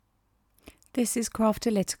This is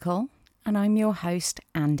Craftalytical, and I'm your host,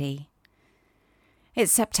 Andy.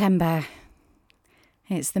 It's September.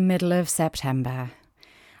 It's the middle of September.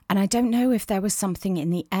 And I don't know if there was something in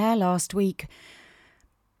the air last week,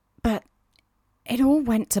 but it all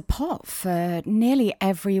went to pot for nearly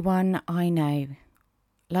everyone I know.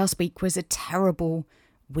 Last week was a terrible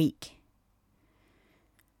week.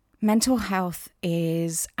 Mental health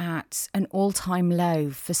is at an all-time low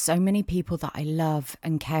for so many people that I love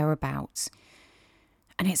and care about.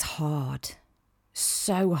 And it's hard,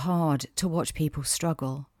 so hard to watch people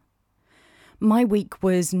struggle. My week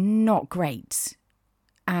was not great,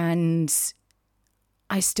 and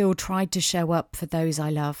I still tried to show up for those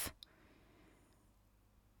I love.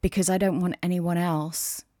 Because I don't want anyone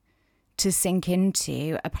else to sink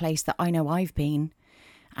into a place that I know I've been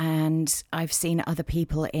and I've seen other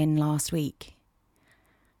people in last week.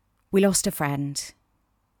 We lost a friend,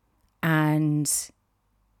 and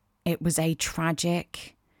it was a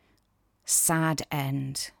tragic, sad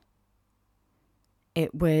end.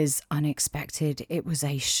 It was unexpected. It was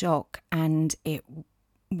a shock, and it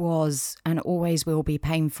was and always will be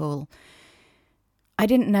painful. I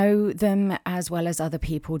didn't know them as well as other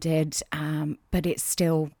people did, but it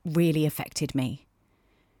still really affected me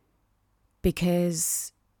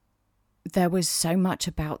because there was so much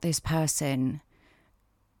about this person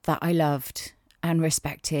that I loved and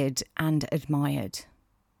respected and admired.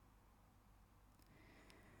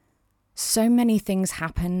 So many things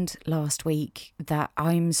happened last week that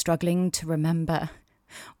I'm struggling to remember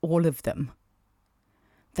all of them.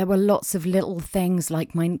 There were lots of little things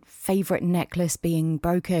like my favourite necklace being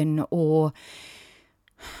broken or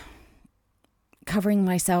covering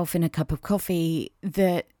myself in a cup of coffee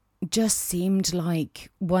that just seemed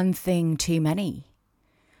like one thing too many.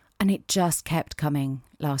 And it just kept coming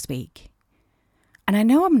last week. And I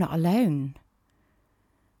know I'm not alone.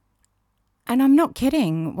 And I'm not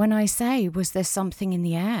kidding when I say, was there something in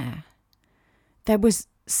the air? There was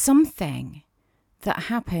something that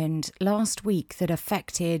happened last week that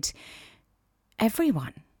affected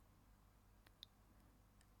everyone.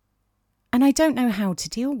 And I don't know how to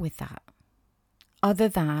deal with that, other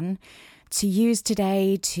than to use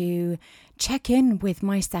today to check in with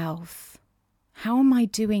myself. How am I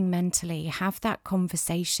doing mentally? Have that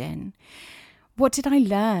conversation. What did I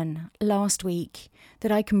learn last week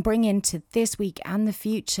that I can bring into this week and the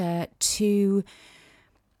future to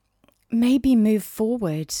maybe move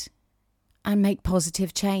forward and make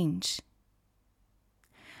positive change?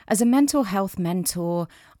 As a mental health mentor,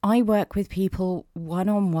 I work with people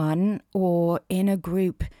one-on-one or in a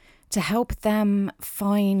group to help them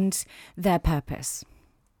find their purpose,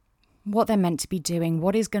 what they're meant to be doing,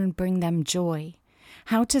 what is going to bring them joy,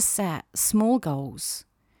 how to set small goals,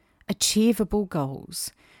 achievable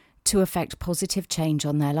goals to affect positive change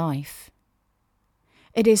on their life.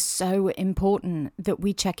 It is so important that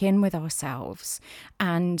we check in with ourselves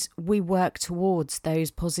and we work towards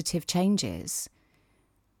those positive changes.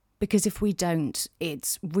 Because if we don't,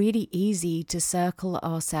 it's really easy to circle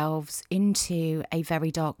ourselves into a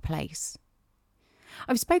very dark place.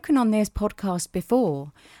 I've spoken on this podcast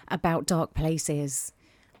before about dark places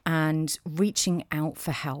and reaching out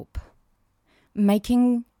for help.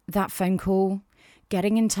 Making that phone call,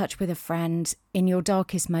 getting in touch with a friend in your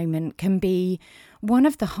darkest moment can be one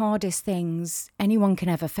of the hardest things anyone can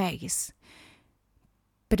ever face.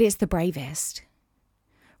 But it's the bravest.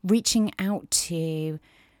 Reaching out to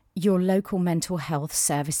your local mental health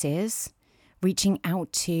services, reaching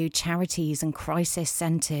out to charities and crisis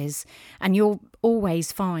centres, and you'll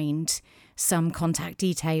always find some contact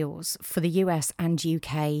details for the US and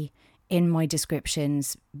UK in my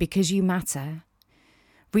descriptions because you matter.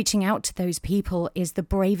 Reaching out to those people is the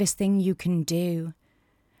bravest thing you can do.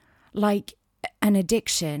 Like an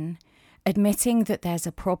addiction, admitting that there's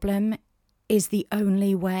a problem is the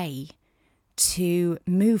only way to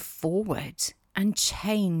move forward and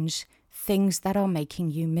change things that are making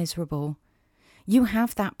you miserable. You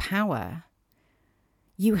have that power.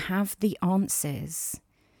 You have the answers.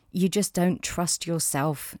 You just don't trust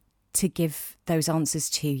yourself to give those answers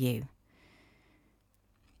to you.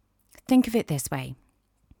 Think of it this way.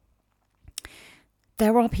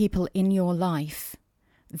 There are people in your life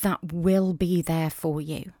that will be there for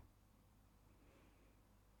you.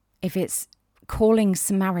 If it's calling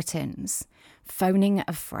Samaritans, phoning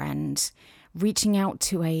a friend, reaching out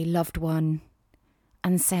to a loved one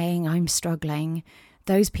and saying, I'm struggling,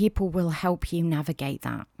 those people will help you navigate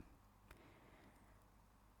that.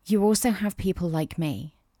 You also have people like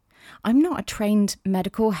me. I'm not a trained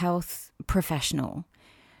medical health professional,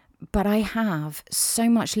 but I have so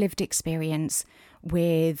much lived experience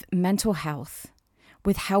with mental health,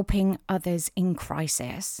 with helping others in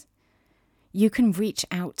crisis, you can reach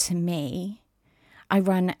out to me. I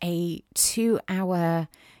run a 2-hour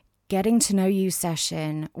getting to know you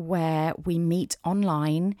session where we meet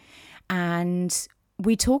online and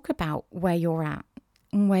we talk about where you're at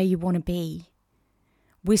and where you want to be.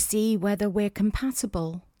 We see whether we're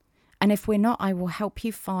compatible. And if we're not, I will help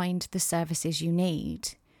you find the services you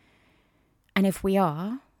need. And if we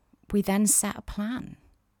are, we then set a plan.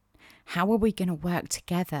 How are we going to work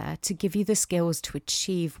together to give you the skills to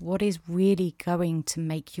achieve what is really going to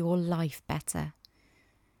make your life better?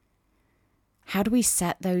 How do we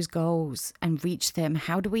set those goals and reach them?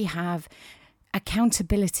 How do we have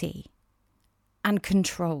accountability and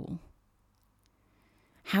control?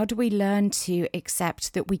 How do we learn to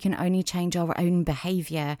accept that we can only change our own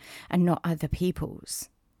behavior and not other people's?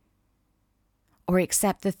 Or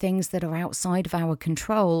accept the things that are outside of our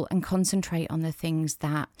control and concentrate on the things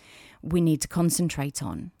that we need to concentrate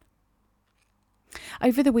on?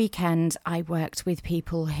 Over the weekend, I worked with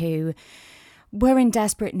people who were in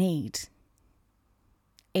desperate need.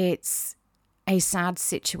 It's a sad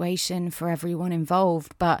situation for everyone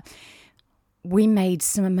involved, but we made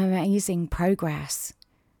some amazing progress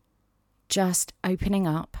just opening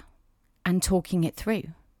up and talking it through.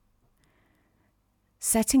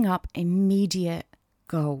 Setting up immediate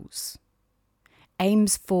goals,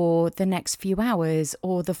 aims for the next few hours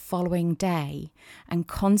or the following day, and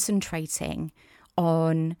concentrating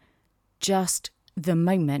on just the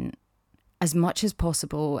moment as much as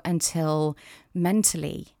possible until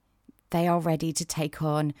mentally they are ready to take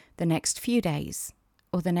on the next few days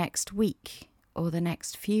or the next week or the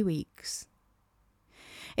next few weeks.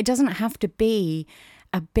 It doesn't have to be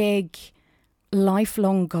a big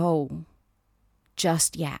lifelong goal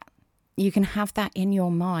just yet. You can have that in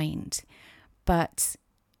your mind, but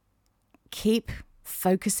keep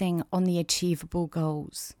focusing on the achievable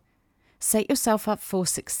goals. Set yourself up for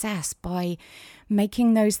success by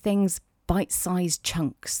making those things bite-sized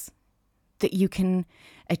chunks that you can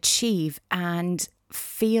achieve and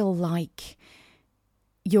feel like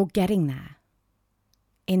you're getting there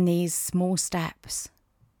in these small steps.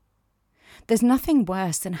 There's nothing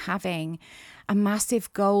worse than having a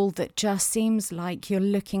massive goal that just seems like you're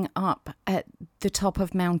looking up at the top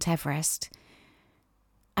of Mount Everest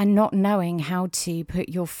and not knowing how to put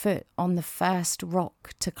your foot on the first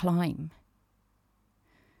rock to climb.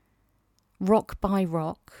 Rock by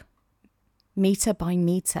rock, meter by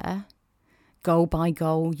meter, goal by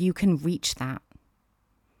goal, you can reach that.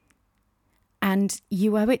 And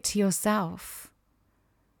you owe it to yourself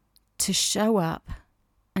to show up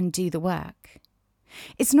and do the work.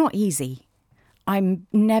 It's not easy. I'm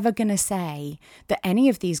never going to say that any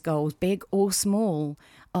of these goals, big or small,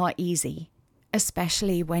 are easy,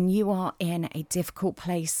 especially when you are in a difficult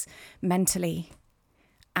place mentally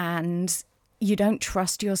and you don't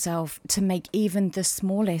trust yourself to make even the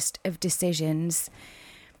smallest of decisions.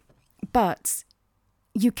 But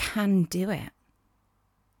you can do it.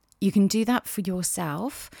 You can do that for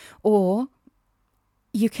yourself, or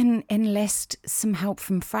you can enlist some help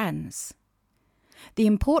from friends. The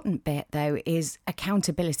important bit, though, is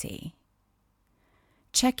accountability.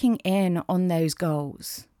 Checking in on those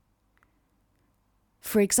goals.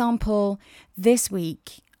 For example, this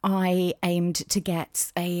week I aimed to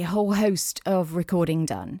get a whole host of recording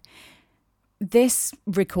done. This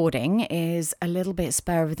recording is a little bit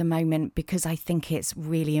spur of the moment because I think it's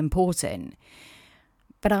really important.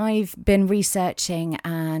 But I've been researching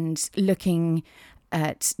and looking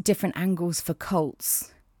at different angles for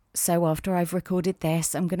cults. So after I've recorded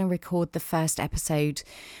this, I'm going to record the first episode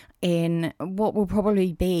in what will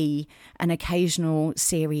probably be an occasional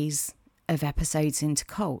series of episodes into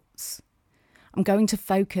cults. I'm going to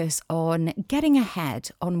focus on getting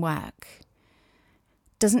ahead on work.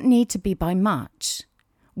 Doesn't need to be by much.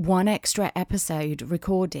 One extra episode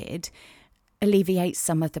recorded alleviates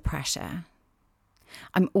some of the pressure.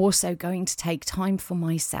 I'm also going to take time for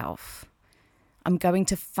myself. I'm going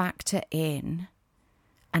to factor in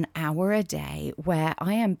an hour a day where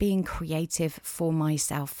I am being creative for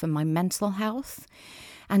myself, for my mental health,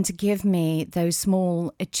 and to give me those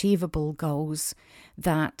small achievable goals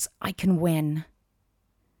that I can win,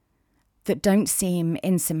 that don't seem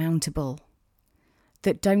insurmountable,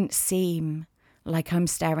 that don't seem like I'm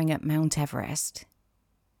staring at Mount Everest.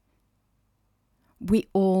 We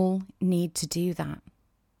all need to do that.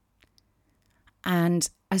 And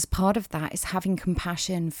as part of that is having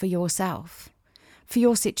compassion for yourself, for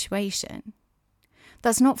your situation.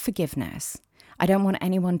 That's not forgiveness. I don't want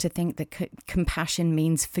anyone to think that compassion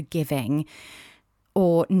means forgiving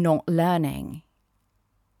or not learning.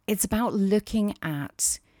 It's about looking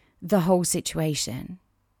at the whole situation.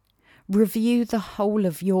 Review the whole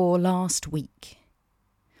of your last week.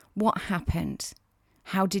 What happened?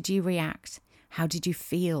 How did you react? How did you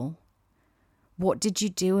feel? What did you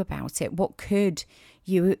do about it? What could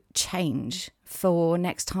you change for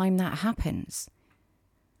next time that happens?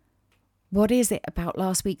 What is it about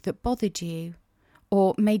last week that bothered you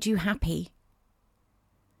or made you happy?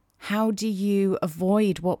 How do you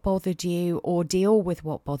avoid what bothered you or deal with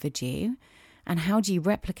what bothered you? And how do you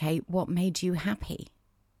replicate what made you happy?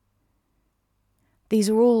 These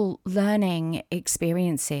are all learning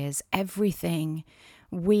experiences. Everything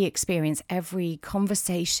we experience, every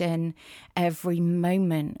conversation, every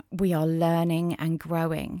moment, we are learning and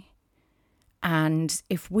growing. And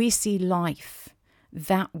if we see life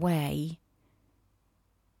that way,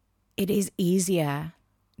 it is easier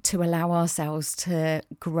to allow ourselves to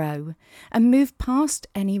grow and move past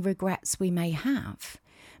any regrets we may have.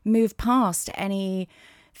 Move past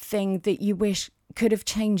anything that you wish could have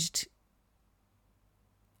changed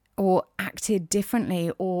or acted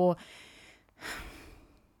differently, or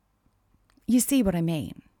you see what I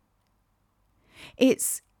mean.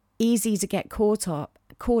 It's easy to get caught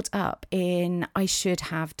up in, I should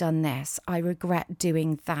have done this, I regret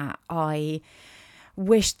doing that, I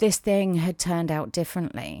wish this thing had turned out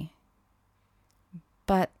differently.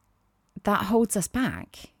 But that holds us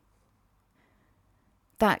back.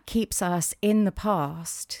 That keeps us in the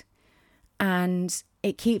past, and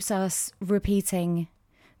it keeps us repeating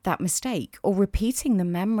that mistake or repeating the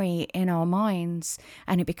memory in our minds,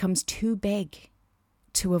 and it becomes too big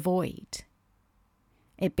to avoid.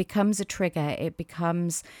 It becomes a trigger, it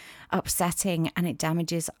becomes upsetting, and it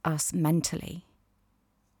damages us mentally.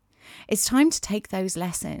 It's time to take those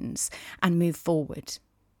lessons and move forward.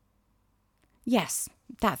 Yes,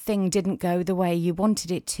 that thing didn't go the way you wanted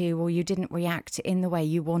it to, or you didn't react in the way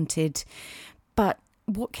you wanted, but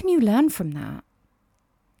what can you learn from that?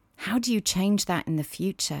 How do you change that in the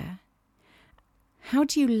future? How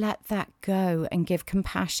do you let that go and give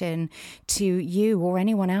compassion to you or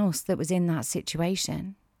anyone else that was in that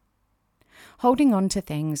situation? Holding on to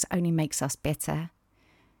things only makes us bitter.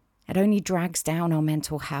 It only drags down our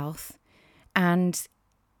mental health, and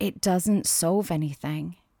it doesn't solve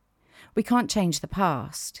anything. We can't change the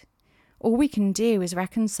past. All we can do is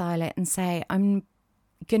reconcile it and say, I'm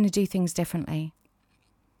going to do things differently.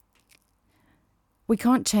 We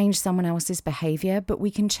can't change someone else's behaviour, but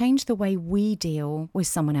we can change the way we deal with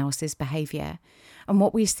someone else's behaviour and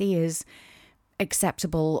what we see as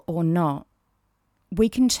acceptable or not. We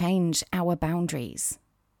can change our boundaries.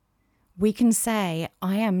 We can say,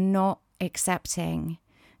 I am not accepting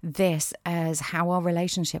this as how our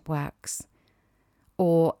relationship works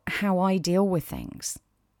or how I deal with things.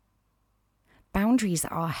 Boundaries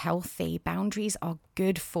are healthy. Boundaries are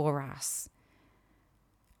good for us.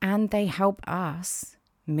 And they help us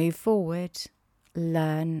move forward,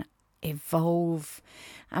 learn, evolve,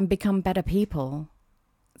 and become better people.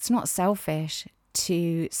 It's not selfish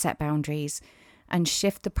to set boundaries and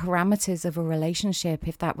shift the parameters of a relationship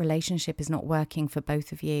if that relationship is not working for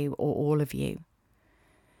both of you or all of you.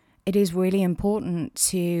 It is really important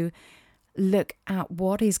to look at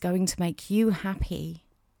what is going to make you happy,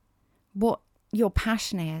 what your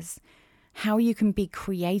passion is, how you can be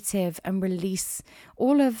creative and release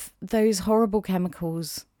all of those horrible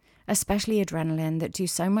chemicals, especially adrenaline, that do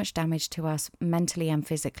so much damage to us mentally and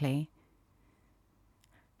physically.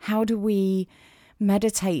 How do we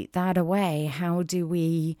meditate that away? How do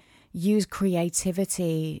we use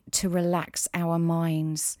creativity to relax our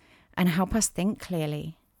minds and help us think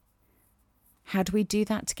clearly? How do we do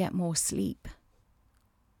that to get more sleep?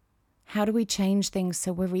 How do we change things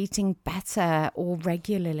so we're eating better or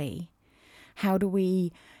regularly? How do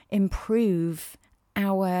we improve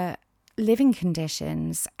our living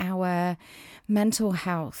conditions, our mental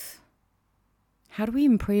health? How do we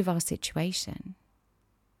improve our situation?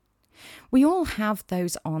 We all have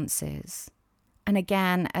those answers. And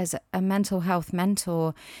again, as a mental health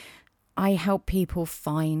mentor, I help people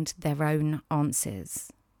find their own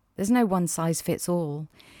answers. There's no one size fits all.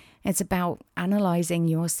 It's about analysing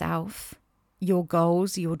yourself, your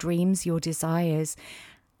goals, your dreams, your desires,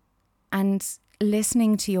 and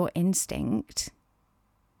listening to your instinct.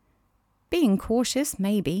 Being cautious,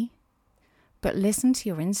 maybe, but listen to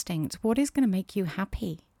your instinct. What is going to make you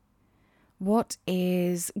happy? What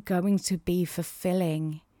is going to be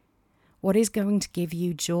fulfilling? What is going to give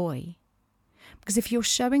you joy? Because if you're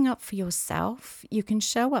showing up for yourself, you can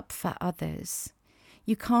show up for others.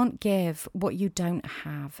 You can't give what you don't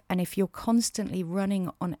have. And if you're constantly running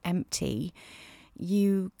on empty,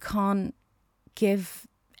 you can't give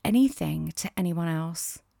anything to anyone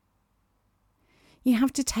else. You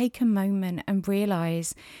have to take a moment and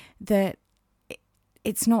realize that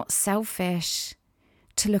it's not selfish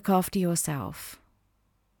to look after yourself.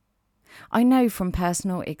 I know from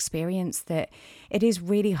personal experience that it is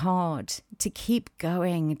really hard to keep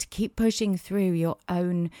going, to keep pushing through your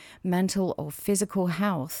own mental or physical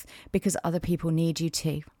health because other people need you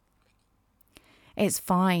to. It's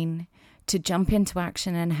fine to jump into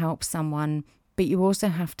action and help someone, but you also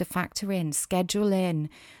have to schedule in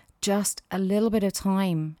just a little bit of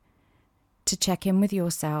time to check in with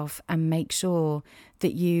yourself and make sure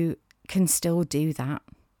that you can still do that.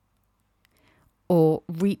 Or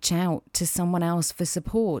reach out to someone else for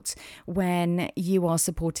support when you are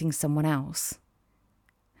supporting someone else.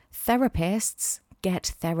 Therapists get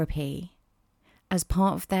therapy. As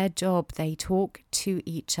part of their job, they talk to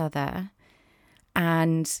each other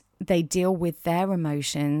and they deal with their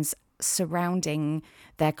emotions surrounding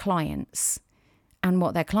their clients and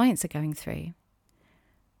what their clients are going through.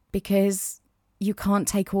 Because you can't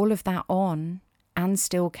take all of that on and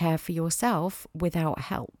still care for yourself without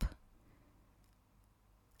help.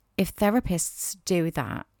 If therapists do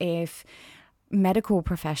that, if medical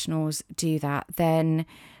professionals do that, then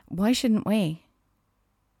why shouldn't we?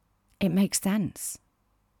 It makes sense.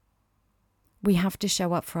 We have to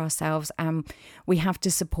show up for ourselves and we have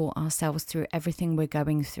to support ourselves through everything we're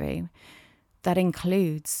going through. That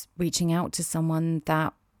includes reaching out to someone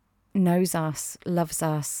that knows us, loves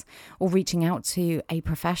us, or reaching out to a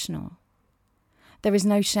professional. There is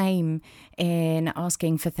no shame in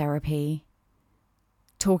asking for therapy,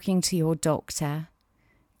 talking to your doctor,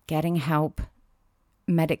 getting help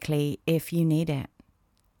medically if you need it.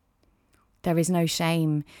 There is no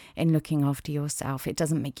shame in looking after yourself. It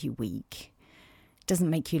doesn't make you weak. It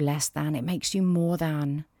doesn't make you less than. It makes you more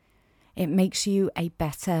than. It makes you a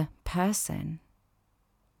better person.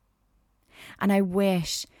 And I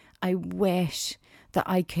wish that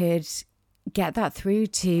I could get that through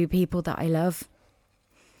to people that I love.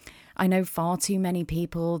 I know far too many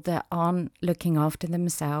people that aren't looking after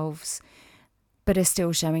themselves, but are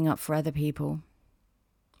still showing up for other people.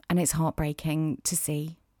 And it's heartbreaking to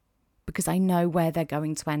see because I know where they're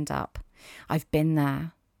going to end up. I've been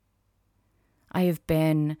there. I have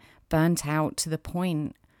been burnt out to the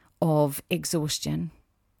point of exhaustion,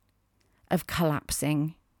 of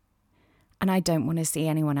collapsing. And I don't want to see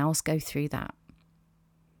anyone else go through that.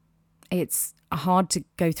 It's hard to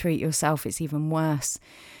go through it yourself. It's even worse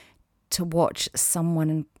to watch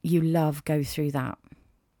someone you love go through that.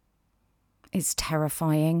 It's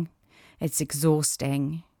terrifying. It's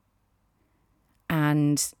exhausting.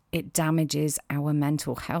 And it damages our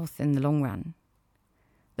mental health in the long run.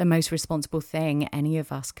 The most responsible thing any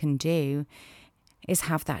of us can do is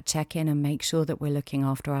have that check-in and make sure that we're looking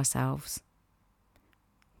after ourselves.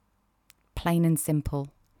 Plain and simple.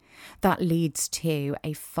 That leads to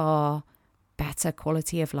a far better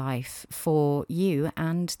quality of life for you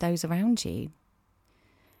and those around you.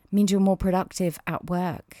 It means you're more productive at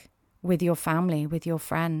work, with your family, with your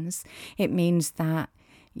friends. It means that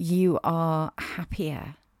you are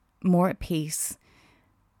happier, more at peace,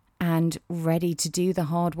 and ready to do the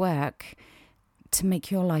hard work to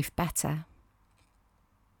make your life better.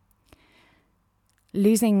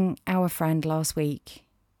 Losing our friend last week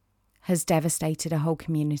has devastated a whole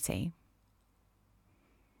community.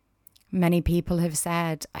 Many people have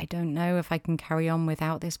said, I don't know if I can carry on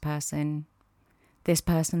without this person. This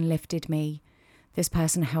person lifted me. This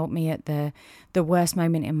person helped me at the worst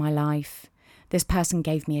moment in my life. This person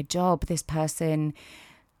gave me a job. This person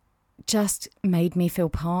just made me feel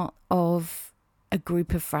part of a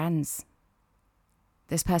group of friends.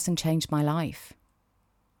 This person changed my life.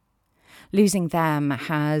 Losing them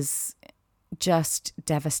has just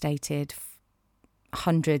devastated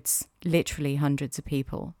hundreds, literally hundreds of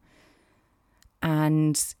people.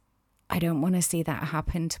 And I don't want to see that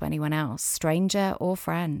happen to anyone else, stranger or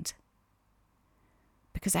friend.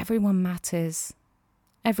 Because everyone matters.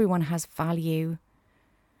 Everyone has value.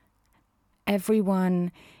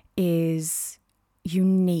 Everyone is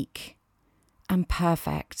unique and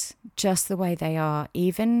perfect just the way they are.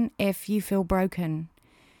 Even if you feel broken,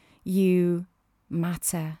 you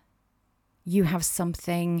matter. You have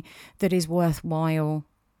something that is worthwhile.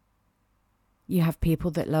 You have people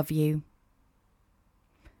that love you.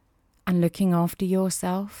 And looking after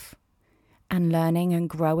yourself and learning and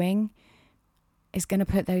growing is going to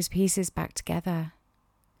put those pieces back together.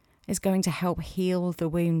 It's going to help heal the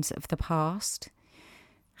wounds of the past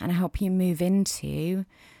and help you move into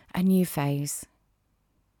a new phase.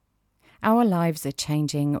 Our lives are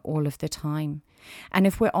changing all of the time. And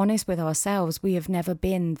if we're honest with ourselves, we have never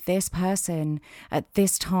been this person at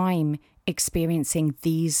this time experiencing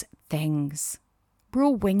these things. We're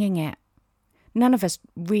all winging it. None of us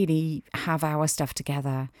really have our stuff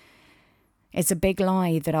together. It's a big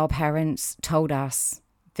lie that our parents told us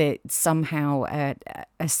that somehow at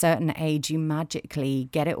a certain age you magically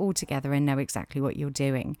get it all together and know exactly what you're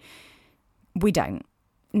doing. We don't.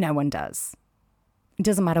 No one does. It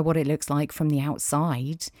doesn't matter what it looks like from the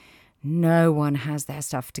outside. No one has their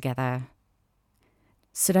stuff together.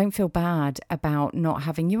 So don't feel bad about not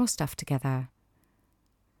having your stuff together.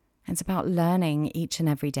 It's about learning each and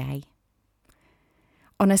every day.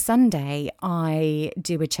 On a Sunday, I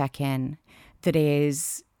do a check-in that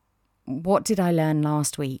is, what did I learn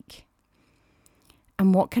last week?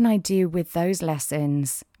 And what can I do with those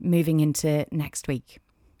lessons moving into next week?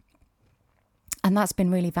 And that's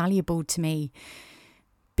been really valuable to me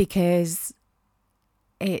because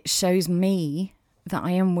it shows me that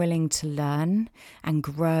I am willing to learn and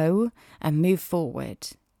grow and move forward.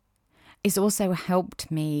 It's also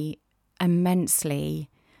helped me immensely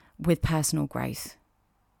with personal growth.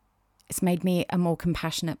 It's made me a more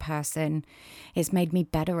compassionate person. It's made me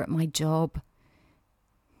better at my job.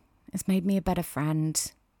 It's made me a better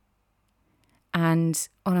friend. And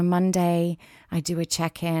on a Monday, I do a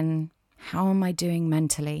check-in. How am I doing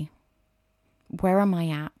mentally? Where am I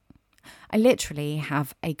at? I literally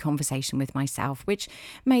have a conversation with myself, which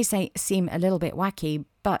may seem a little bit wacky,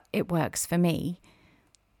 but it works for me.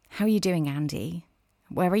 How are you doing, Andy?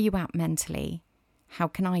 Where are you at mentally? How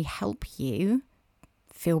can I help you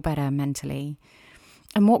feel better mentally?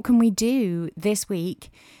 And what can we do this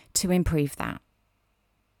week to improve that?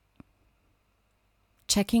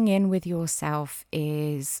 Checking in with yourself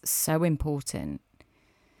is so important.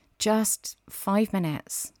 Just 5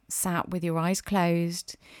 minutes sat with your eyes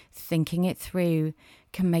closed, thinking it through,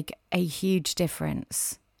 can make a huge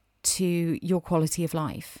difference to your quality of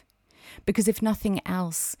life. Because if nothing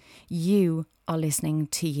else, you are listening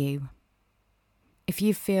to you. If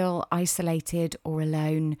you feel isolated or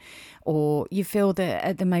alone, or you feel that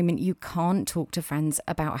at the moment you can't talk to friends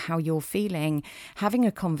about how you're feeling, having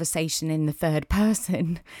a conversation in the third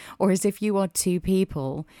person, or as if you are two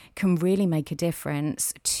people, can really make a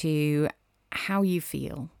difference to how you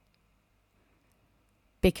feel.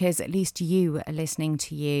 Because at least you are listening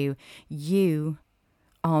to you. You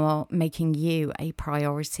are making you a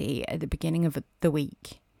priority at the beginning of the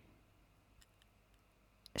week.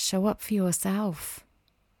 Show up for yourself,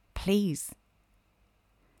 please.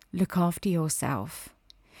 Look after yourself.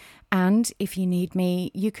 And if you need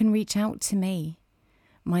me, you can reach out to me.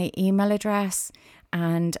 My email address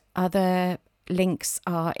and other links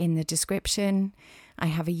are in the description. I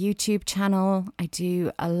have a YouTube channel. I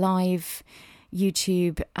do a live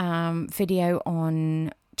YouTube video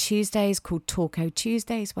on Tuesdays called Talko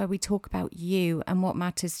Tuesdays, where we talk about you and what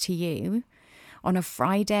matters to you. On a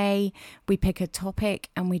Friday, we pick a topic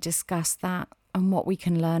and we discuss that and what we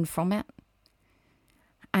can learn from it.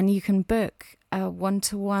 And you can book a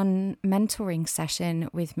one-to-one mentoring session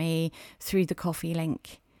with me through the Ko-fi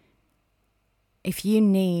link. If you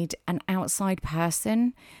need an outside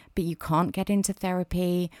person, but you can't get into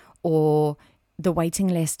therapy, or the waiting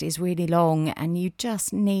list is really long and you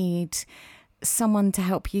just need someone to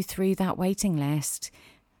help you through that waiting list,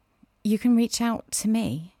 you can reach out to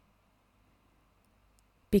me.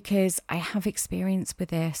 Because I have experience with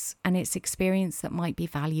this, and it's experience that might be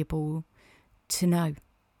valuable to know,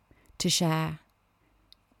 to share,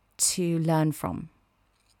 to learn from.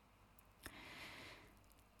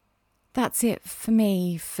 That's it for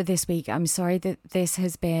me for this week. I'm sorry that this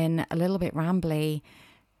has been a little bit rambly,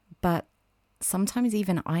 but sometimes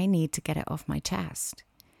even I need to get it off my chest.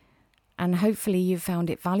 And hopefully you found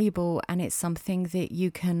it valuable and it's something that you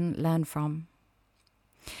can learn from.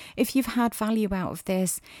 If you've had value out of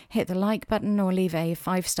this, hit the like button or leave a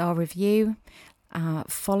 5-star review.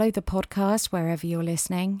 Follow the podcast wherever you're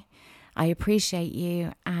listening. I appreciate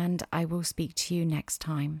you, and I will speak to you next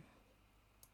time.